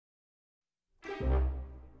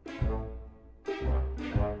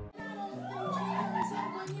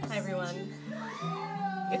Hi everyone.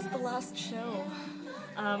 It's the last show.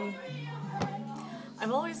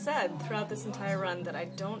 I've always said throughout this entire run that I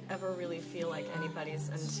don't ever really feel like anybody's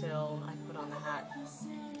until I put on the hat.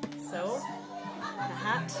 So, the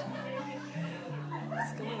hat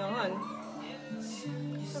is going on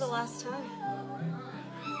for the last time.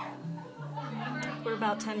 We're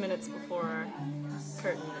about 10 minutes before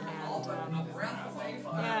curtain, and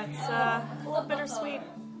yeah, it's a little bittersweet. I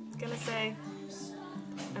was gonna say,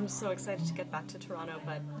 I'm so excited to get back to Toronto,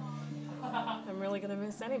 but I'm really gonna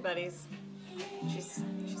miss anybody's. She's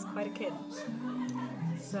quite a kid.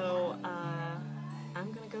 So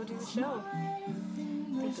I'm gonna go do the show. I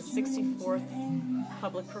think the 64th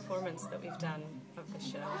public performance that we've done of the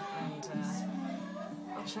show, and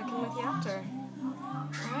I'll check in with you after.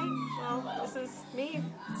 Alright, well, this is me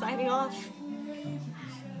signing off.